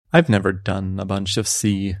I've never done a bunch of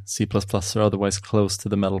C, C++ or otherwise close to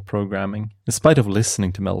the Metal programming, in spite of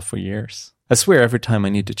listening to Metal for years. I swear every time I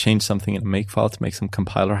need to change something in a makefile to make some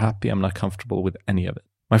compiler happy, I'm not comfortable with any of it.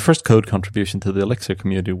 My first code contribution to the Elixir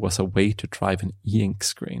community was a way to drive an e-ink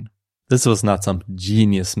screen. This was not some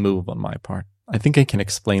genius move on my part. I think I can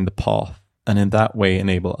explain the path, and in that way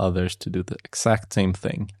enable others to do the exact same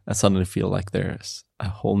thing and suddenly feel like there's a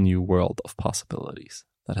whole new world of possibilities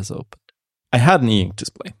that has opened. I had an e-ink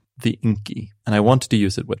display, the Inky, and I wanted to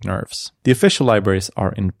use it with Nerves. The official libraries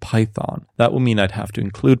are in Python. That would mean I'd have to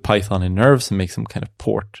include Python in Nerves and make some kind of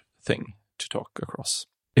port thing to talk across.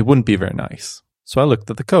 It wouldn't be very nice. So I looked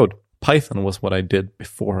at the code. Python was what I did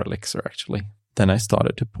before Elixir, actually. Then I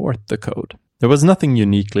started to port the code. There was nothing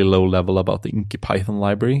uniquely low level about the Inky Python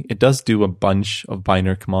library. It does do a bunch of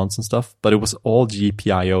binary commands and stuff, but it was all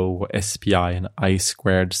GPIO, SPI, and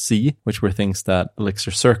I2C, which were things that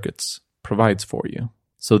Elixir Circuits provides for you.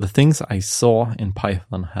 So the things I saw in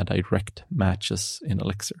Python had direct matches in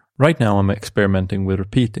Elixir. Right now I'm experimenting with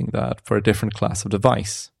repeating that for a different class of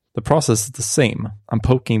device. The process is the same. I'm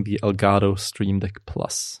poking the Elgato Stream Deck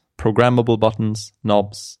Plus. Programmable buttons,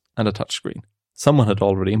 knobs, and a touchscreen. Someone had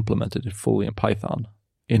already implemented it fully in Python,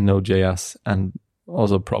 in Node.js, and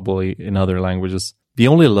also probably in other languages. The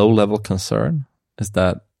only low-level concern is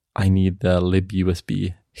that I need the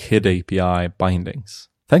libUSB HID API bindings.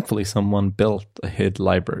 Thankfully, someone built a HID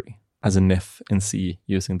library as a NIF in C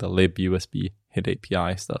using the libUSB HID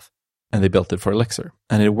API stuff. And they built it for Elixir.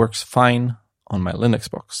 And it works fine on my Linux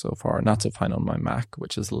box so far, not so fine on my Mac,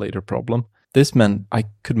 which is a later problem. This meant I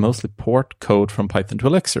could mostly port code from Python to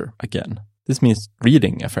Elixir again. This means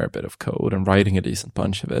reading a fair bit of code and writing a decent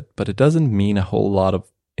bunch of it, but it doesn't mean a whole lot of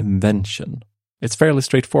invention. It's fairly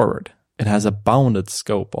straightforward. It has a bounded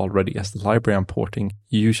scope already, as the library I'm porting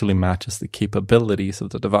usually matches the capabilities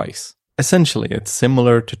of the device. Essentially, it's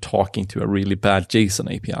similar to talking to a really bad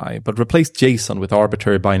JSON API, but replace JSON with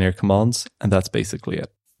arbitrary binary commands, and that's basically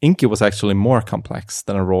it. Inky was actually more complex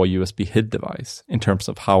than a raw USB HID device in terms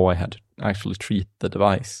of how I had to actually treat the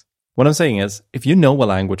device. What I'm saying is, if you know a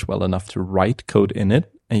language well enough to write code in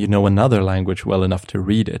it, and you know another language well enough to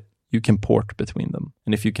read it, you can port between them.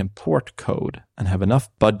 And if you can port code and have enough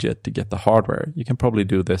budget to get the hardware, you can probably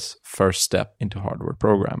do this first step into hardware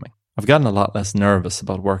programming. I've gotten a lot less nervous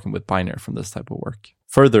about working with binary from this type of work.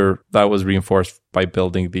 Further, that was reinforced by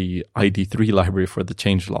building the ID3 library for the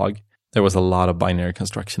changelog. There was a lot of binary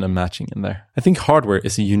construction and matching in there. I think hardware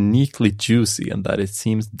is uniquely juicy in that it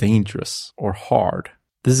seems dangerous or hard.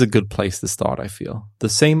 This is a good place to start, I feel. The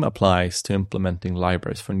same applies to implementing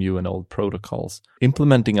libraries for new and old protocols.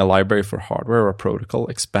 Implementing a library for hardware or protocol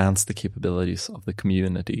expands the capabilities of the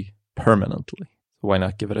community permanently. So why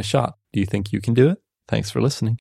not give it a shot? Do you think you can do it? Thanks for listening.